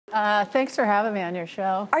Thanks for having me on your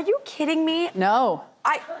show. Are you kidding me? No.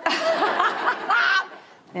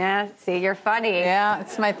 Yeah, see, you're funny. Yeah,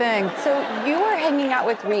 it's my thing. So you were hanging out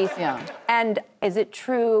with Reese. Yeah. And is it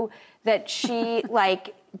true that she,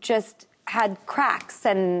 like, just had cracks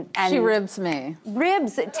and... She ribs me.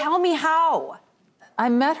 Ribs? Tell me how. I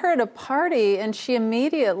met her at a party, and she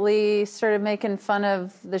immediately started making fun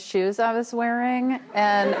of the shoes I was wearing.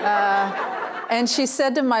 And she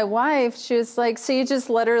said to my wife, she was like, so you just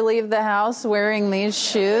let her leave the house wearing these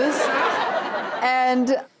shoes?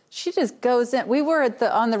 And she just goes in. We were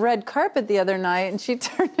on the red carpet the other night, and she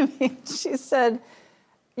turned to me and she said,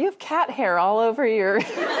 you have cat hair all over your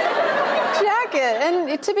jacket.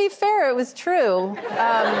 And to be fair, it was true.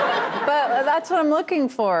 But that's what I'm looking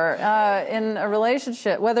for in a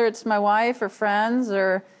relationship, whether it's my wife or friends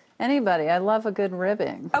or anybody. I love a good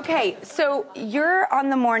ribbing. Okay, so you're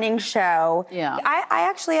on the morning show. Yeah. I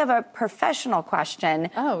actually have a professional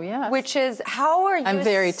question. Oh, yes. Which is, how are you I'm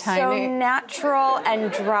very tiny. so natural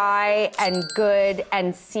and dry and good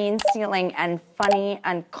and scene-stealing and funny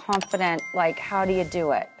and confident? Like, how do you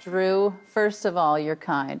do it? Drew, first of all, you're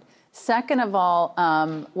kind. Second of all,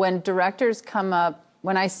 when directors come up,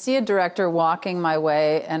 when I see a director walking my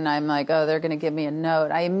way and I'm like, oh, they're going to give me a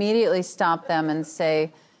note, I immediately stop them and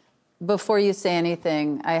say, before you say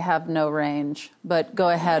anything, I have no range, but go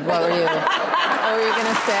ahead. What were you going to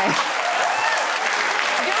say?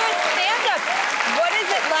 You're a stand-up. What is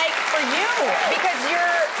it like for you? Because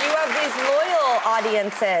you have these loyal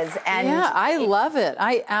audiences, and yeah, I love it.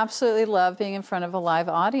 I absolutely love being in front of a live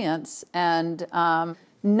audience, and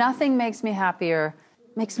nothing makes me happier.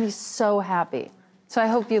 Makes me so happy. So I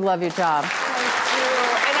hope you love your job. Thank you,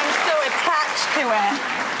 and I'm so attached to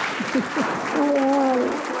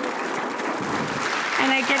it.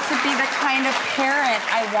 And I get to be the kind of parent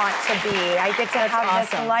I want to be. I get to have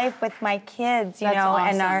this life with my kids, you know,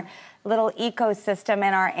 and our little ecosystem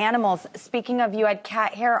and our animals. Speaking of, you had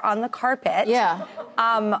cat hair on the carpet. Yeah.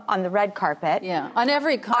 On the red carpet. Yeah. On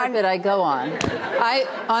every carpet I go on.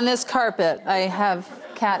 On this carpet, I have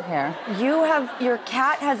cat hair. Your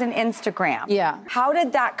cat has an Instagram. Yeah. How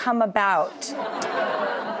did that come about?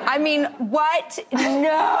 I mean, what?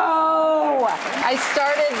 No! I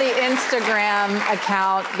started the Instagram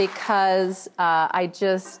account because I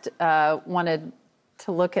just wanted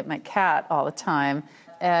to look at my cat all the time.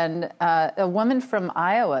 And a woman from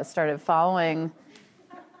Iowa started following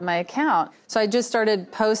my account. So I just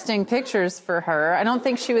started posting pictures for her. I don't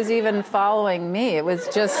think she was even following me. It was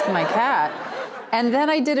just my cat. And then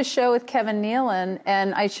I did a show with Kevin Nealon,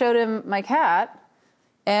 and I showed him my cat.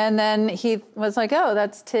 And then he was like, oh,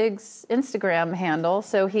 that's Tig's Instagram handle.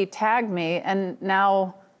 So he tagged me, and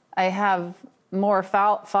now I have more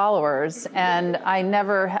followers. And I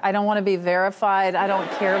don't want to be verified. I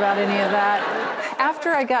don't care about any of that. After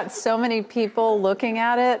I got so many people looking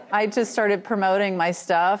at it, I just started promoting my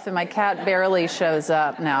stuff, and my cat barely shows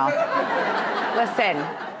up now. Listen.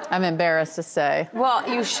 I'm embarrassed to say. Well,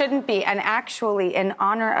 you shouldn't be. And actually, in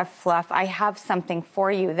honor of Fluff, I have something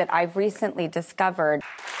for you that I've recently discovered.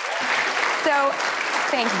 So,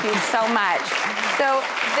 thank you so much. So,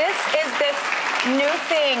 this is this new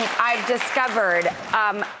thing I've discovered,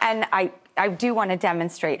 and I do want to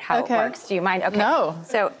demonstrate how it works. Do you mind? Okay. No.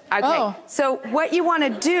 So, okay. So, what you want to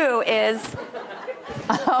do is...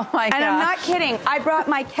 Oh, my God. And I'm not kidding. I brought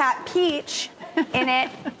my cat, Peach, in it,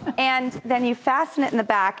 and then you fasten it in the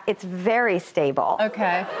back. It's very stable.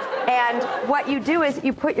 Okay. And what you do is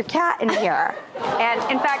you put your cat in here. And,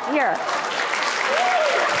 in fact, here.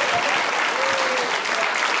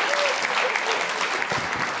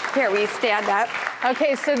 Here, will you stand up?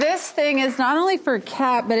 Okay, so this thing is not only for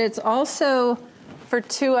cat, but it's also for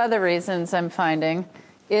two other reasons I'm finding.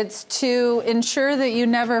 It's to ensure that you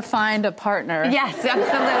never find a partner. Yes,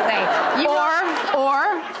 absolutely.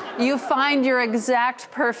 Or you find your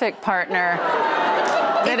exact perfect partner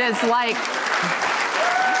that is like...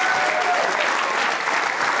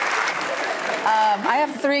 I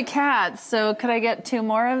have 3 cats, so could I get 2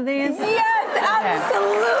 more of these? Yes,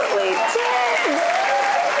 absolutely, Tig!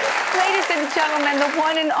 Ladies and gentlemen, the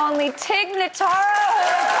one and only Tig Notaro,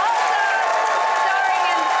 also starring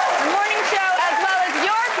in The Morning Show, as well as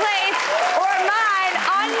Your Place or Mine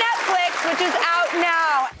on Netflix, which is out now.